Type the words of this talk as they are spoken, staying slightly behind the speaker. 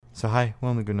So hi,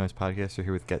 welcome to Good Noise Podcast. We're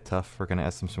here with Get Tough. We're going to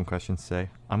ask them some questions today.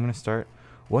 I'm going to start.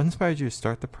 What inspired you to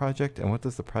start the project, and what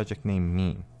does the project name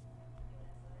mean?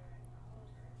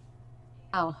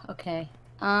 Oh, okay.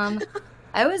 I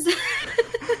was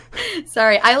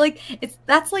sorry.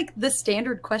 That's like the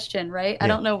standard question, right? I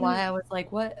don't know why I was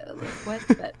like, what?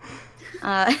 But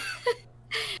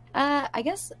I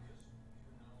guess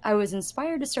I was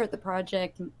inspired to start the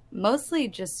project mostly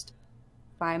just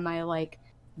by my like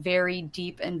very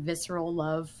deep and visceral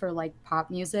love for like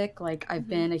pop music. Like I've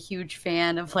been a huge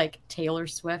fan of like Taylor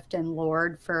Swift and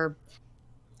Lorde for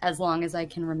as long as I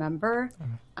can remember.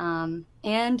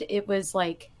 And it was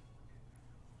like,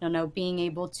 I don't know, being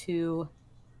able to,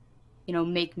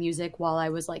 make music while I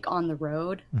was like on the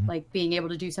road, like being able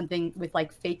to do something with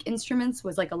like fake instruments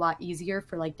was like a lot easier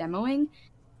for like demoing,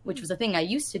 which was a thing I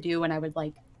used to do when I would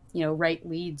like, write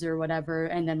leads or whatever,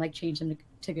 and then like change them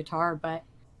to guitar. But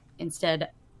instead,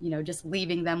 just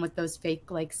leaving them with those fake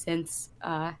like synths,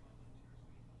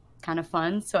 kind of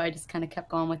fun. So I just kind of kept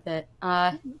going with it.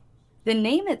 The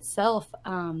name itself,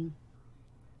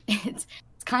 it's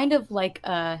kind of like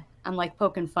I'm like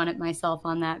poking fun at myself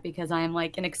on that because I am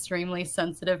like an extremely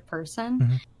sensitive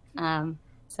person.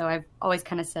 So I've always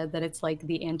kind of said that it's like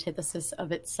the antithesis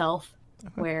of itself,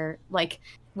 where like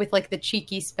with like the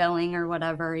cheeky spelling or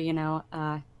whatever,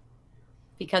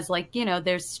 because like,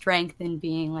 there's strength in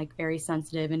being like very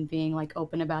sensitive and being like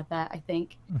open about that, I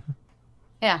think.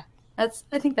 Yeah. I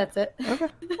think that's it. Okay.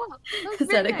 Wow, Is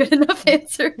that a good enough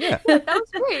answer? Yeah. That was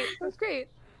great. That was great.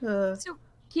 So,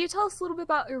 can you tell us a little bit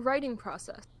about your writing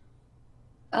process?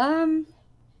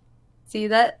 See,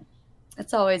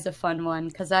 that's always a fun one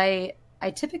because I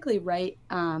typically write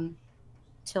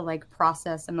to like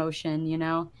process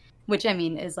emotion, which I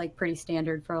mean is like pretty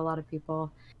standard for a lot of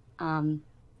people.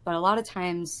 But a lot of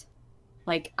times,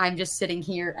 like I'm just sitting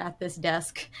here at this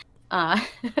desk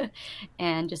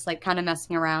and just like kind of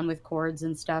messing around with chords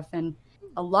and stuff. And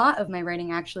a lot of my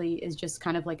writing actually is just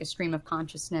kind of like a stream of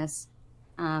consciousness,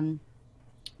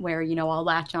 where, I'll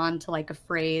latch on to like a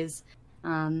phrase,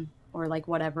 or like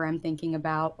whatever I'm thinking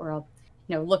about, or I'll,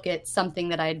 look at something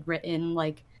that I'd written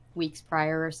like weeks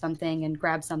prior or something and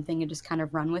grab something and just kind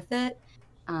of run with it.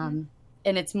 And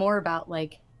it's more about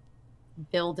like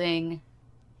building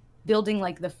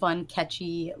like the fun,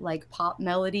 catchy, like pop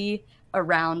melody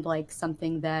around like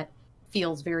something that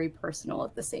feels very personal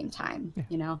at the same time.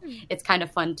 It's kind of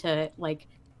fun to like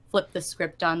flip the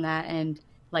script on that and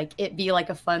like it be like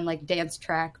a fun like dance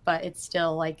track, but it's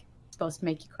still like supposed to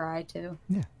make you cry too.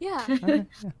 Yeah. Okay,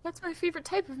 That's my favorite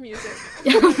type of music.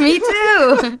 Me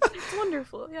too. It's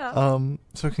wonderful. Yeah.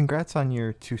 So congrats on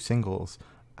your 2 singles.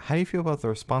 How do you feel about the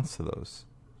response to those?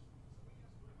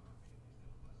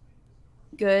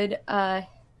 Good.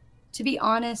 To be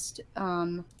honest,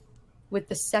 with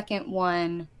the second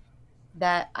one,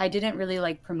 that I didn't really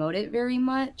like promote it very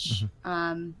much,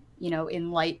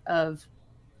 in light of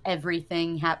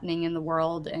everything happening in the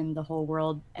world and the whole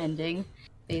world ending,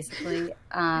 basically.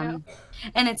 And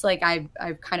it's like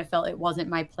I've kind of felt it wasn't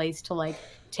my place to like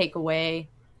take away,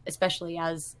 especially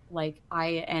as like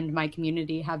I and my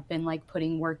community have been like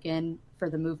putting work in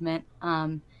for the movement.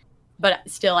 But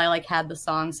still, I like had the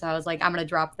song, so I was like, I'm gonna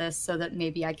drop this so that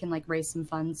maybe I can like raise some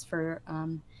funds for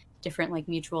different like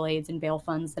mutual aids and bail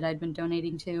funds that I'd been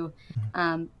donating to.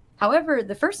 However,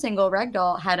 the first single,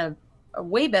 Ragdoll, had a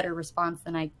way better response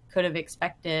than I could have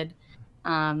expected,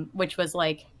 which was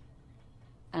like,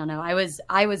 I don't know. I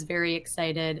was very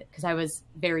excited because I was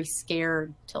very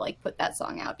scared to like put that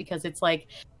song out because it's like,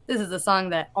 this is a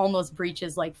song that almost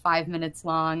breaches like 5 minutes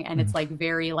long and it's like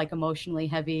very like emotionally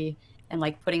heavy. And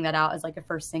like putting that out as like a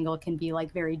first single can be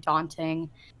like very daunting.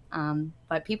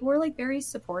 But people were like very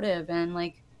supportive and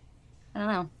like, I don't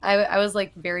know. I was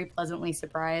like very pleasantly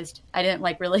surprised. I didn't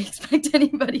like really expect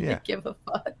anybody to give a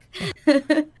fuck.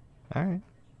 All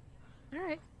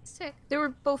right. Sick. They were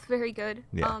both very good.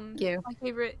 Yeah. Thank you. My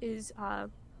favorite is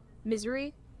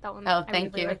Misery. That one. Oh, I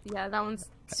thank really you. liked. Yeah, that one's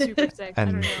super sick. I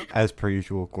don't And know. as per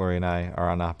usual, Gloria and I are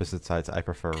on opposite sides. I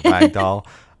prefer Ragdoll.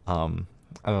 I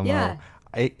don't know.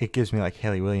 It gives me like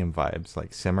Haley Williams vibes,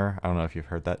 like Simmer. I don't know if you've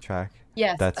heard that track.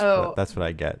 Yes. That's what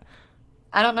I get.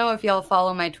 I don't know if y'all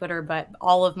follow my Twitter, but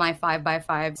all of my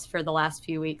 5x5s for the last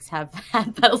few weeks have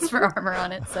had Petals for Armor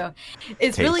on it. So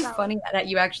it's really funny that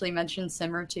you actually mentioned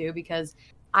Simmer too, because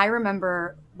I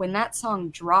remember when that song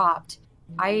dropped,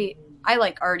 I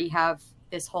like already have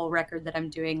this whole record that I'm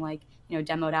doing, like,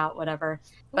 demoed out, whatever.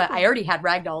 But I already had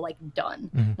Ragdoll like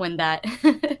done when that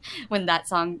when that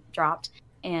song dropped.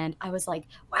 And I was like,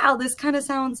 wow, this kind of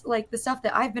sounds like the stuff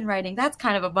that I've been writing. That's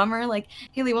kind of a bummer. Like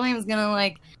Haley Williams is gonna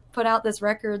like put out this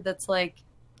record that's like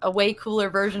a way cooler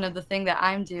version of the thing that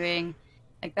I'm doing.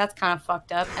 Like, that's kind of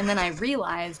fucked up. And then I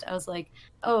realized, I was like,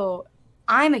 oh,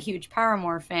 I'm a huge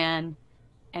Paramore fan,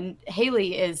 and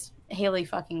Hayley is Hayley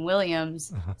fucking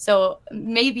Williams. So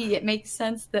maybe it makes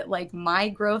sense that, like, my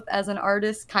growth as an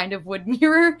artist kind of would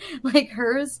mirror, like,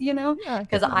 hers, you know?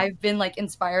 Because I've been, like,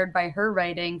 inspired by her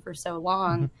writing for so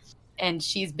long, and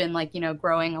she's been, like, you know,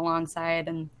 growing alongside.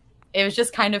 And it was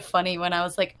just kind of funny when I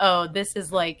was like, oh, this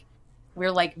is, like,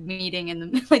 we're, like, meeting in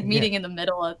the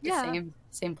middle at the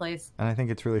same place. And I think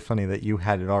it's really funny that you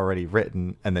had it already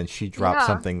written, and then she dropped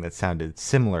something that sounded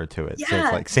similar to it. So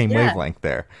it's like same wavelength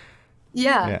there.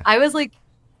 Yeah. I was like,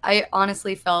 I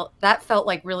honestly felt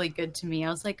like really good to me. I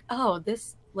was like, oh,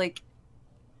 this, like,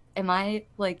 am I,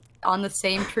 like, on the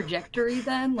same trajectory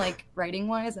then, like, writing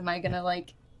wise? Am I gonna,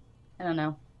 like, I don't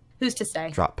know, who's to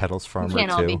say? Drop Petals Farmer too.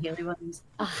 Can't all be Hayley Williams.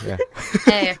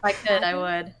 Hey, if I could, I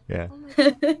would. Yeah.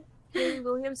 Hayley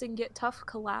Williams and Get Tough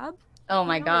collab. Oh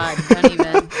my god, don't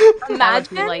even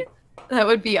imagine. That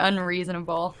would be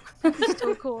unreasonable.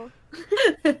 So cool.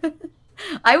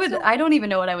 I don't even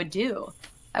know what I would do.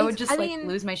 I would just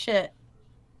lose my shit.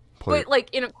 But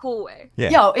like in a cool way. Yeah.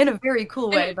 Yo, in a very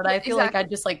cool way, but I feel like I'd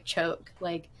just like choke.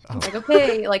 Like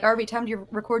okay, like Arby, time to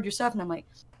record your stuff, and I'm like,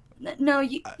 no,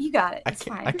 you got it. It's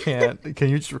fine. I can't. Can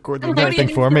you just record the entire thing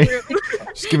for me?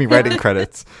 Just give me writing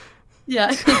credits.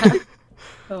 Yeah.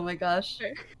 Oh my gosh.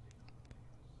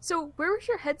 So, where was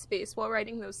your headspace while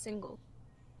writing those singles?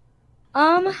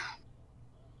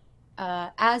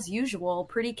 As usual,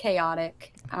 pretty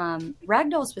chaotic.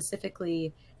 Ragdoll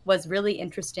specifically was really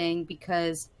interesting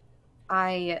because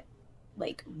I,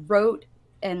 like, wrote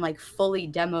and, like, fully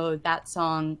demoed that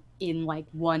song in, like,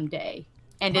 one day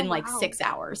and in, like, 6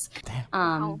 hours.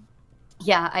 Damn.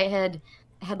 Yeah, I had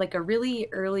like, a really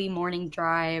early morning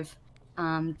drive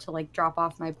to, like, drop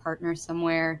off my partner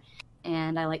somewhere.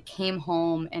 And I, like, came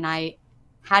home, and I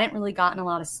hadn't really gotten a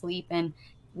lot of sleep. And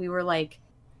we were, like,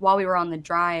 while we were on the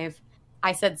drive,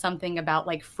 I said something about,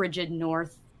 like, frigid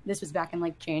north. This was back in,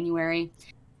 like, January.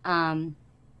 And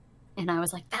I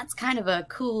was like, that's kind of a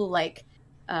cool, like,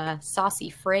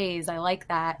 saucy phrase. I like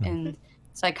that. And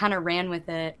so I kind of ran with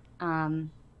it.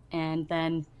 And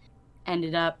then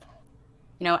ended up,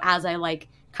 you know, as I, like,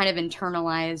 kind of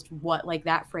internalized what, like,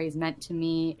 that phrase meant to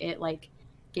me, it, like,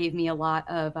 gave me a lot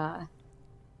of,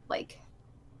 like,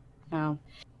 you know,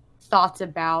 thoughts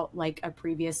about, like, a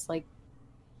previous, like,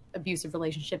 abusive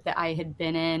relationship that I had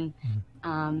been in,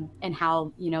 and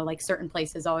how, you know, like, certain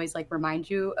places always, like, remind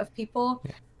you of people.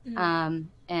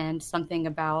 And something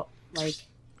about, like,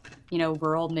 you know,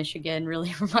 rural Michigan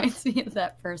really reminds me of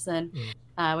that person,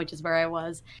 which is where I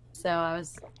was. So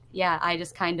I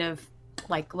just kind of,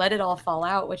 like, let it all fall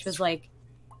out, which was, like,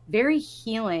 very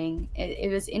healing.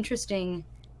 It was interesting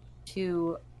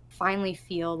to finally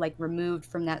feel, like, removed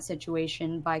from that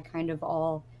situation by kind of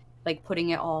all, like,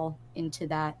 putting it all into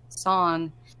that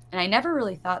song. And I never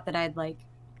really thought that I'd, like,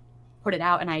 put it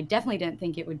out, and I definitely didn't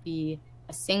think it would be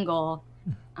a single.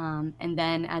 And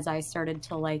then as I started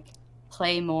to, like,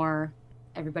 play more,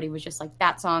 everybody was just like,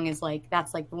 that song is, like,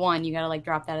 that's, like, the one, you gotta, like,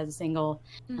 drop that as a single.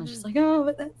 I was just like, oh,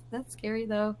 but that's scary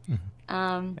though.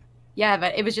 Yeah,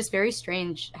 but it was just very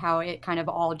strange how it kind of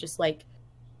all just, like,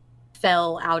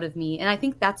 fell out of me. And I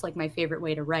think that's, like, my favorite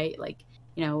way to write, like,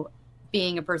 you know,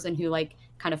 being a person who, like,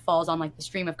 kind of falls on, like, the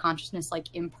stream of consciousness, like,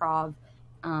 improv,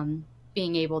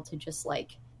 being able to just,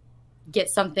 like, get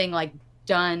something, like,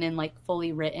 done and, like,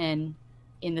 fully written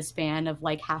in the span of,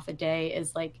 like, half a day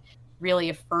is, like, really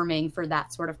affirming for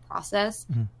that sort of process.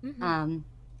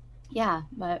 Yeah,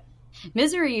 but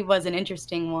Misery was an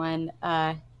interesting one.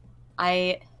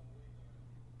 I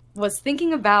was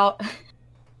thinking about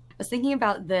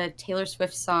the Taylor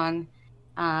Swift song,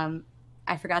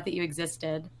 I Forgot That You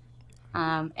Existed.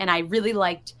 And I really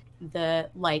liked the,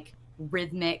 like,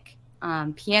 rhythmic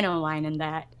piano line in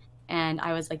that. And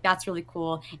I was like, that's really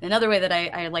cool. And another way that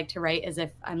I like to write is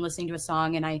if I'm listening to a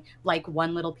song and I like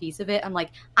one little piece of it, I'm like,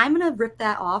 I'm going to rip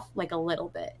that off, like, a little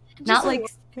bit. Not like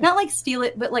steal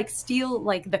it, but, like, steal,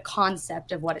 like, the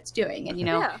concept of what it's doing. And, you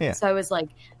know, so I was like,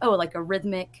 oh, like a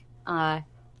rhythmic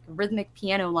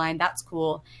piano line, that's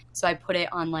cool. So I put it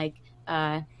on, like,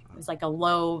 it was like a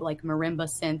low, like, marimba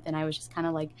synth, and I was just kind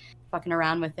of, like, fucking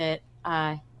around with it.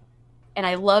 And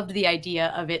I loved the idea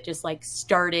of it just, like,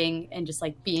 starting and just,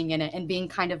 like, being in it and being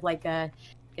kind of like a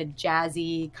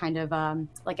jazzy kind of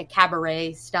like a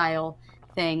cabaret style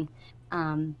thing.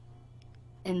 And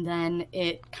then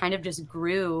it kind of just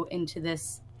grew into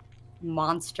this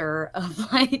monster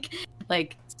of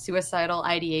like suicidal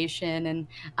ideation. And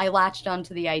I latched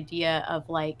onto the idea of,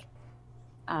 like,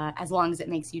 as long as it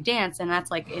makes you dance. And that's,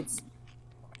 like, it's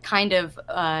kind of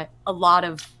a lot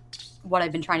of what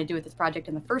I've been trying to do with this project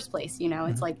in the first place. You know,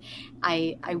 it's like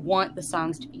I want the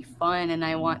songs to be fun, and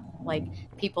I want like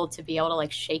people to be able to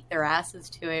like shake their asses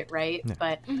to it, right? Yeah.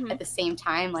 But at the same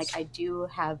time, like I do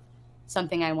have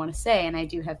something I want to say, and I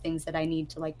do have things that I need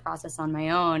to like process on my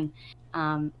own.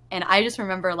 And I just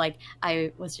remember like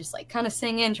I was just like kind of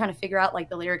singing, trying to figure out like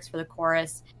the lyrics for the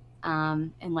chorus.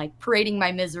 And like parading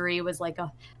my misery was like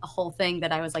a whole thing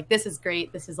that I was like, this is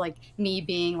great. This is like me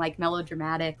being like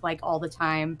melodramatic like all the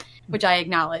time, which I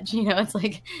acknowledge. You know, it's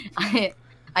like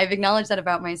I've acknowledged that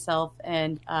about myself,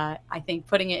 and I think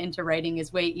putting it into writing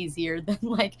is way easier than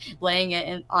like laying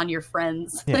it on your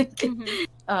friends. Yeah. Like,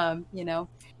 you know.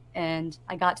 And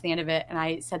I got to the end of it, and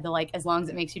I said the like, as long as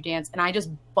it makes you dance, and I just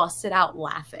busted out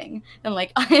laughing. And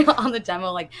like on the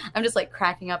demo, like I'm just like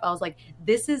cracking up. I was like,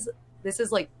 this is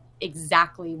like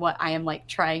exactly what I am like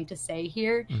trying to say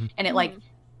here. And it like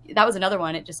that was another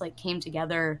one. It just like came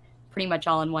together pretty much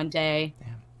all in one day.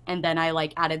 Damn. And then I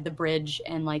like added the bridge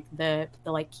and like the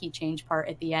like key change part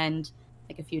at the end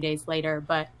like a few days later.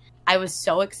 But I was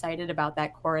so excited about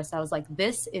that chorus. I was like,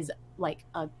 this is like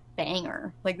a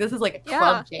banger. Like this is like a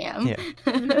club jam.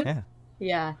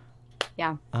 Yeah.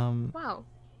 Wow.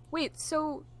 Wait,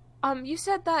 so you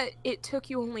said that it took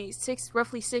you only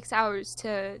roughly 6 hours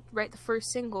to write the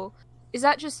first single. Is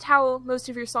that just how most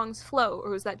of your songs flow,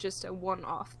 or was that just a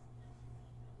one-off?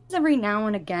 Every now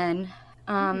and again,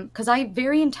 because I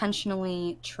very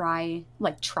intentionally try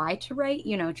to write,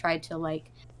 you know, try to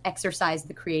like exercise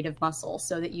the creative muscle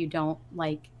so that you don't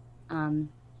like,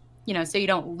 you know, so you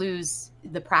don't lose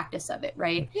the practice of it,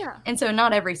 right? Yeah. And so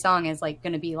not every song is like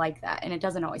going to be like that, and it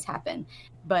doesn't always happen.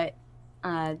 But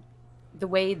the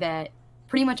way that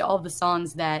pretty much all of the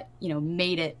songs that, you know,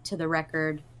 made it to the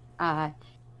record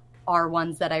are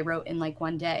ones that I wrote in like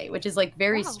one day, which is like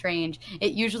very strange.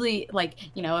 It usually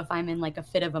like, you know, if I'm in like a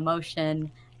fit of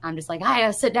emotion, I'm just like, I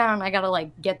gotta sit down, I gotta like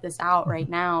get this out right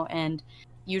now. And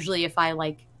usually if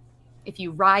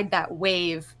you ride that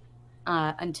wave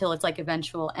until it's like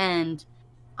eventual end,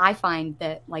 I find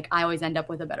that like I always end up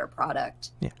with a better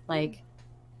product. Yeah. Like,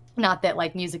 not that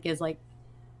like music is like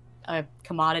a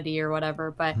commodity or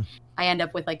whatever, but I end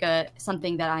up with like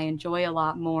something that I enjoy a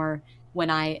lot more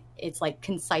when it's like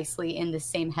concisely in the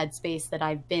same headspace that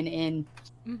I've been in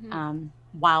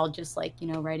while just like, you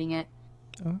know, writing it.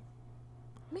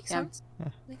 Makes sense. Yeah.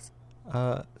 Makes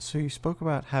sense. So you spoke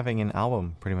about having an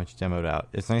album pretty much demoed out.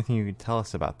 Is there anything you could tell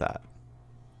us about that?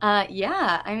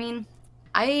 Yeah, I mean,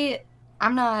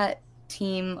 I'm not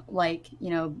team like,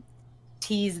 you know,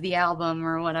 tease the album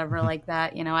or whatever like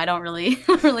that. You know, I don't really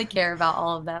care about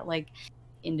all of that like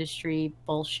industry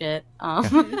bullshit.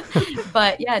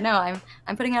 But yeah, no,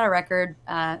 I'm putting out a record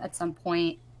at some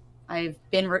point. I've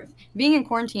been being in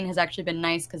quarantine has actually been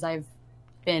nice because I've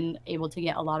been able to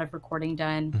get a lot of recording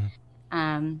done.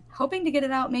 Hoping to get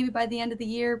it out maybe by the end of the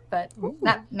year, but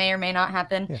that may or may not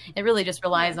happen. Yeah. It really just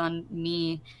relies on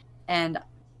me, and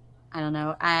I don't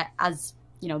know, as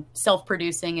you know,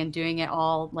 self-producing and doing it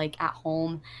all like at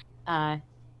home. I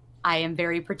am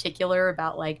very particular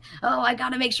about like, oh, I got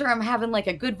to make sure I'm having like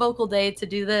a good vocal day to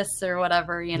do this or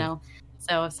whatever, you know.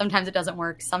 So sometimes it doesn't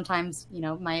work. Sometimes, you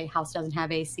know, my house doesn't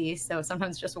have AC, so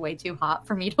sometimes it's just way too hot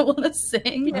for me to want to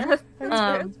sing. Yeah,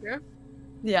 that's fair.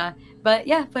 Yeah, but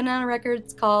yeah, putting out a record.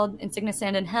 It's called In Sickness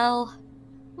and in Hell.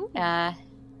 Yeah,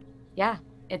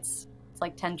 it's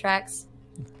like 10 tracks.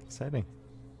 Exciting.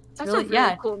 That's really, a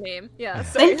really cool name. Yeah,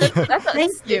 thank you. That's a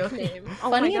thank sick you. Name.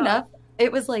 Oh Funny enough,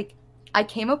 it was like I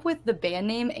came up with the band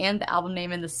name and the album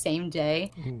name in the same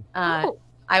day.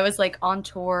 I was like on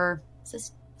tour.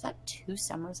 Is that 2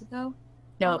 summers ago?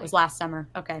 No, it was last summer.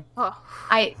 Okay.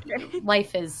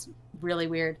 Life is really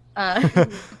weird.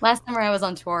 Last summer I was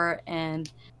on tour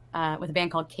and with a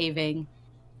band called Caving,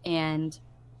 and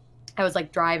I was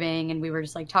like driving and we were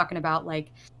just like talking about like,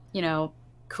 you know,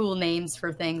 cool names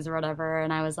for things or whatever,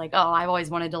 and I was like, oh, I've always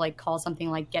wanted to like call something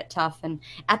like Get Tough. And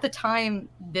at the time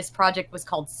this project was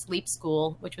called Sleep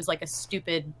School, which was like a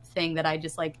stupid thing that I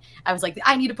just like, I was like,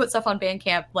 I need to put stuff on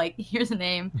Bandcamp, like here's a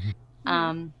name.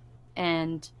 And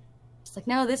it's like,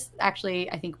 no, this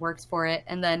actually I think works for it.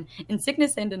 And then In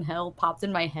Sickness and in Hell popped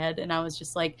in my head, and I was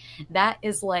just like, that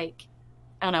is like,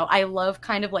 I don't know, I love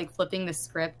kind of like flipping the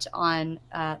script on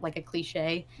like a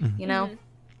cliche, you know.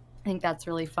 I think that's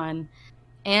really fun.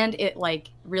 And it like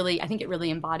really, I think it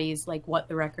really embodies like what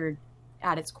the record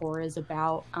at its core is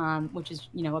about, which is,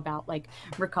 you know, about like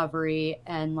recovery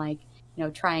and like, you know,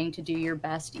 trying to do your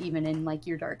best even in like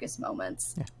your darkest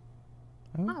moments.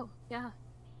 Oh, yeah.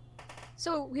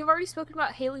 So we've already spoken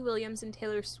about Hayley Williams and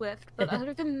Taylor Swift, but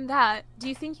other than that, do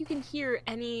you think you can hear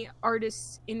any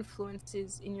artists'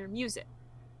 influences in your music?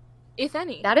 if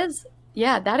any? That is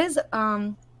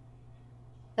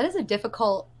a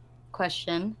difficult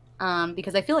question,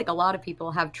 because I feel like a lot of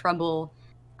people have trouble,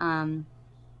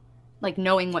 like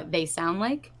knowing what they sound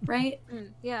like, right?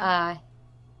 Yeah.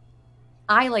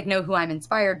 I like know who I'm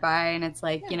inspired by, and it's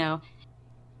like, you know,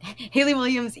 Hayley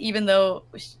Williams, even though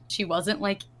she wasn't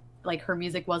like her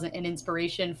music wasn't an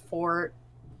inspiration for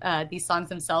these songs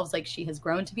themselves, like she has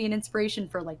grown to be an inspiration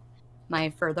for like my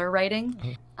further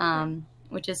writing,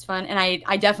 which is fun. And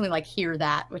I definitely like hear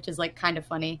that, which is like kind of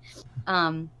funny.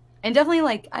 And definitely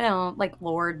like, I don't know, like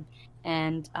Lorde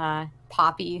and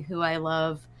Poppy, who I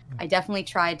love. I definitely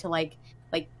tried to like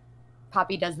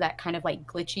Poppy does that kind of like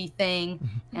glitchy thing,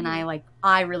 and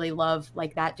I really love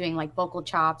like that, doing like vocal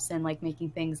chops and like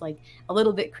making things like a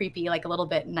little bit creepy, like a little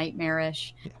bit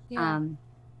nightmarish. I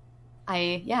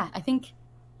think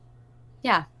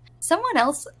someone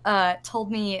else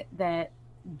told me that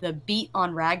the beat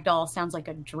on Ragdoll sounds like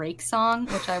a Drake song,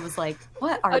 which I was like,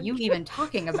 what are you even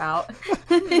talking about?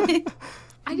 I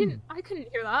couldn't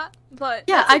hear that, but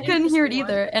yeah, I couldn't hear it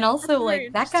either. And also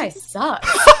like that guy sucks.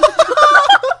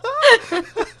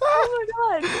 Oh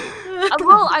my god.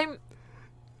 Well,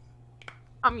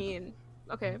 I mean,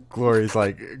 okay. Glory's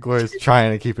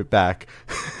trying to keep it back.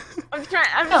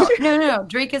 No.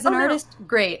 Drake as an artist,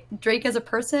 great. Drake as a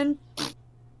person,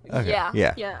 okay.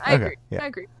 Yeah. I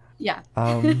agree. Yeah.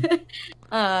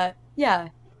 Yeah.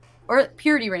 Or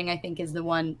Purity Ring, I think, is the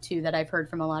one too that I've heard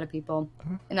from a lot of people,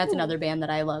 and that's another band that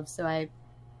I love. So I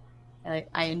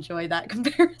enjoy that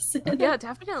comparison. Yeah,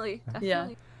 definitely. Yeah.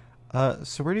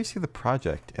 So where do you see the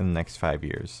project in the next 5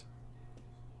 years?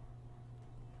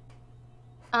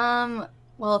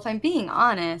 Well, if I'm being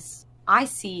honest, I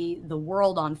see the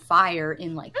world on fire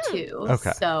in like 2.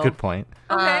 Okay. So good point.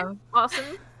 Okay.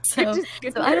 Awesome. So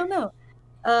I don't know.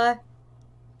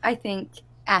 I think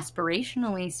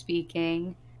aspirationally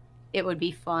speaking, it would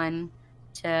be fun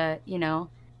to, you know,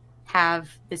 have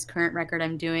this current record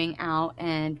I'm doing out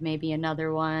and maybe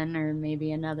another one or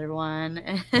maybe another one.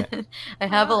 Yeah. I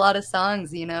have a lot of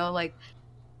songs, you know, like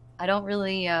I don't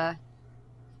really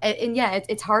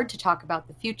it's hard to talk about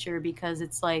the future because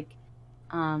it's like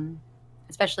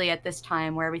especially at this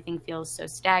time where everything feels so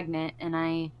stagnant, and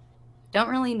I don't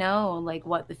really know like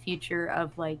what the future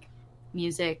of like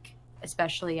music,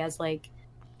 especially as like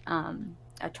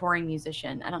a touring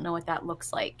musician, I don't know what that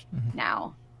looks like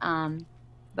now.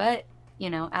 But, you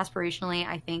know, aspirationally,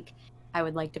 I think I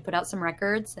would like to put out some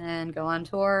records and go on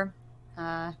tour.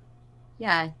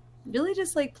 Really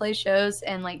just like play shows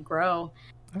and like grow.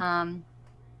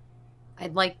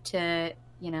 I'd like to,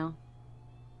 you know,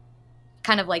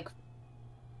 kind of like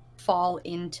fall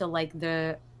into like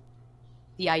the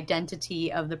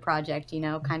identity of the project, you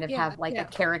know, kind of have like a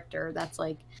character that's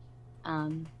like,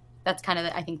 that's kind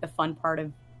of, I think, the fun part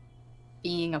of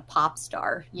being a pop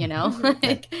star, you know?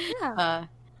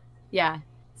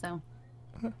 So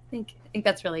I think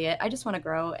that's really it. I just want to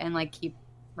grow and like keep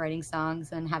writing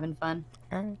songs and having fun.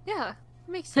 Yeah,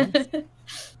 makes sense.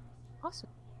 Awesome.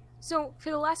 So for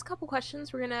the last couple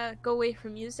questions, we're gonna go away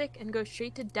from music and go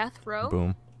straight to death row.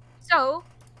 Boom. So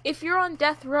if you're on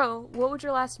death row, what would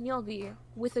your last meal be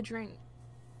with a drink?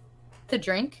 The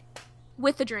drink?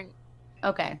 With a drink.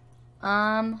 Okay.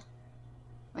 My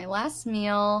last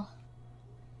meal.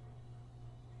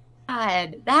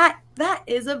 God, that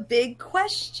is a big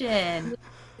question.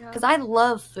 Because I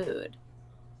love food.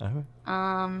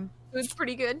 Food's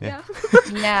pretty good, yeah.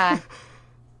 Yeah.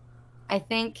 I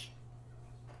think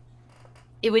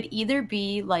it would either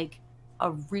be like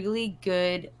a really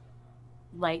good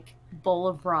like bowl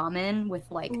of ramen with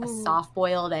like a soft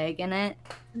boiled egg in it.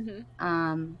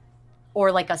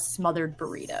 Or like a smothered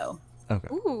burrito. Okay.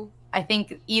 Ooh. I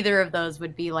think either of those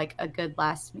would be like a good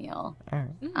last meal. All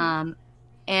right.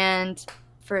 And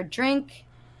for a drink,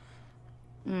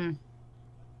 this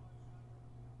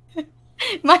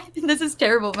is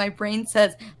terrible. My brain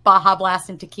says Baja Blast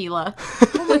and tequila.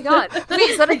 Oh my god! Wait,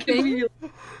 is that a thing?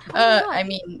 I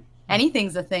mean,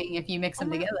 anything's a thing if you mix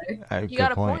them together. You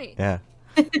got a point. Yeah.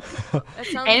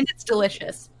 And it's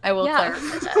delicious. I will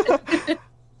clarify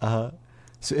that.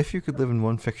 So if you could live in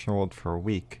one fictional world for a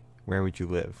week, where would you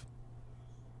live?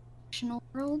 Fictional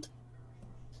world?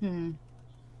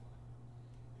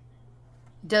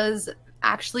 Does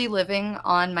actually living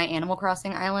on my Animal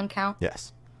Crossing island count?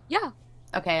 Yes. Yeah.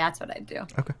 Okay, that's what I'd do.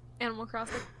 Okay. Animal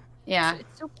Crossing. Yeah.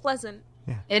 It's so pleasant.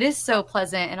 Yeah. It is so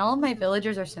pleasant, and all of my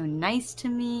villagers are so nice to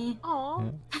me. Aw.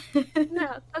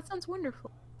 Yeah, that sounds wonderful.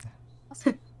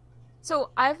 Awesome. So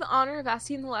I have the honor of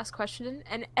asking the last question,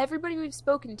 and everybody we've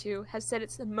spoken to has said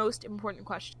it's the most important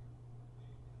question.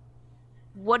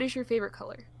 What is your favorite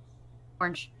color?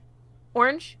 Orange.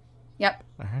 Orange? Yep.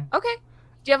 All right. Okay.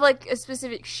 Do you have like a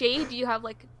specific shade? Do you have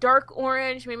like dark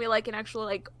orange, maybe like an actual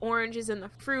like oranges in the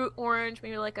fruit orange,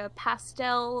 maybe like a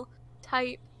pastel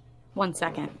type? 1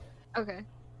 second. Okay.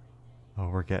 Oh,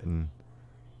 we're getting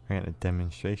a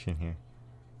demonstration here.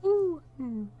 Ooh.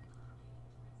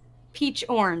 Peach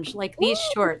orange, like these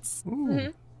shorts. Ooh.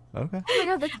 Mm-hmm. Okay. Oh my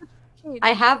god, that's a shade.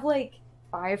 I have like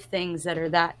 5 things that are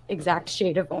that exact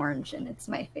shade of orange, and it's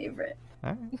my favorite.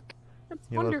 All right. That's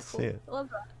You'll have to wonderful. see it. I love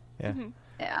that. Yeah. Mm-hmm.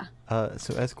 Yeah.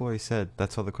 So as Glory said,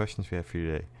 that's all the questions we have for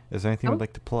you today. Is there anything you'd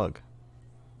like to plug?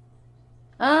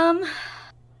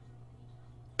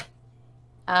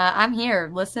 I'm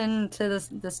here. Listen to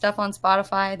the stuff on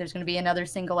Spotify. There's going to be another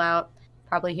single out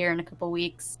probably here in a couple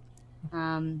weeks.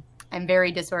 I'm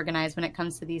very disorganized when it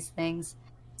comes to these things.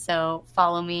 So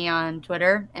follow me on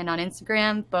Twitter and on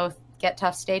Instagram, both Get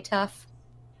Tough, Stay Tough.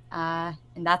 And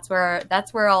that's where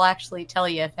I'll actually tell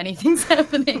you if anything's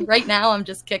happening. Right now, I'm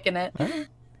just kicking it. Right.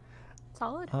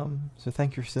 Solid. So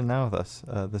thank you for sitting down with us.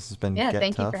 This has been Yeah, Get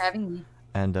thank Tough, you for having me.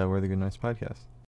 and we're the Good Noise Podcast.